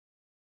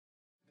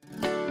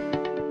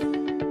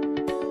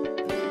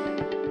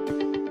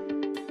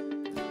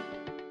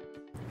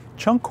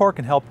chunk core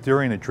can help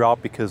during a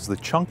drought because the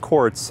chunk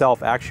core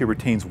itself actually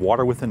retains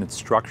water within its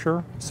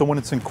structure. So when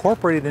it's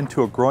incorporated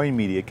into a growing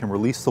media, it can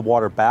release the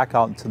water back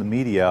out into the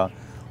media,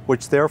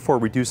 which therefore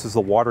reduces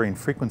the watering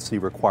frequency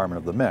requirement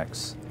of the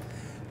mix.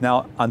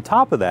 Now, on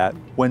top of that,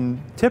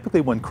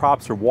 typically when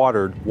crops are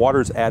watered,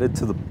 water is added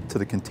to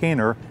the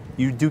container.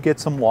 You do get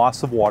some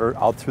loss of water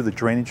out through the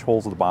drainage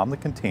holes at the bottom of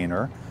the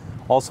container.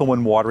 Also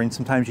when watering,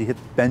 sometimes you hit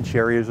bench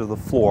areas or the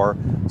floor.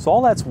 So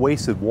all that's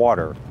wasted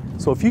water.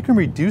 So if you can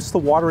reduce the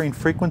watering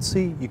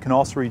frequency, you can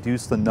also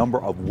reduce the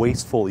number of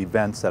wasteful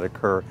events that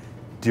occur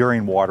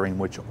during watering,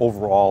 which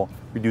overall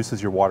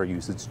reduces your water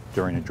usage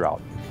during a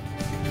drought.